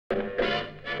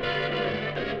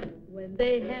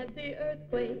They had the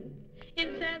earthquake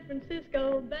in San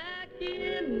Francisco back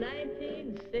in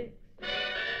 1906.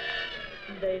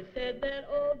 They said that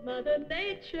old Mother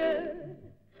Nature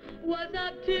was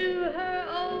up to her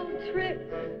old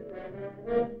tricks.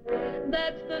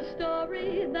 That's the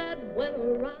story that went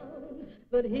around,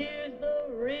 but here's the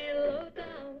real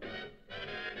lowdown.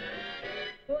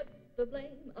 Put the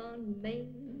blame on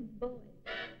Maine, boy.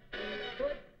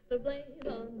 Put the blame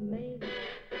on Maine.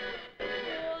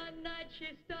 One night she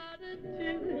started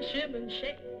to shim and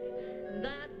shake.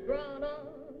 That brought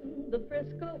on the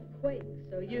Frisco quake.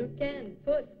 So you can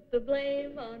put the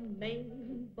blame on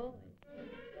Maine, boy.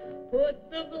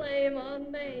 Put the blame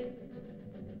on Maine.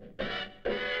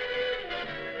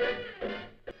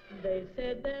 They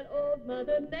said that old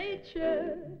Mother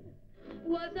Nature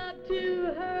was up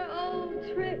to her old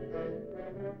tricks.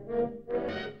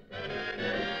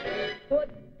 Put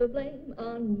the blame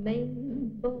on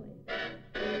Maine, boy.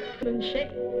 And shake.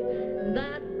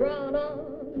 That brought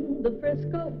on the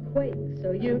Frisco quake.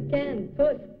 So you can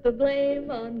put the blame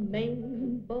on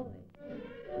Maine, boy.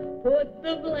 Put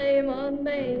the blame on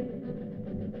Maine.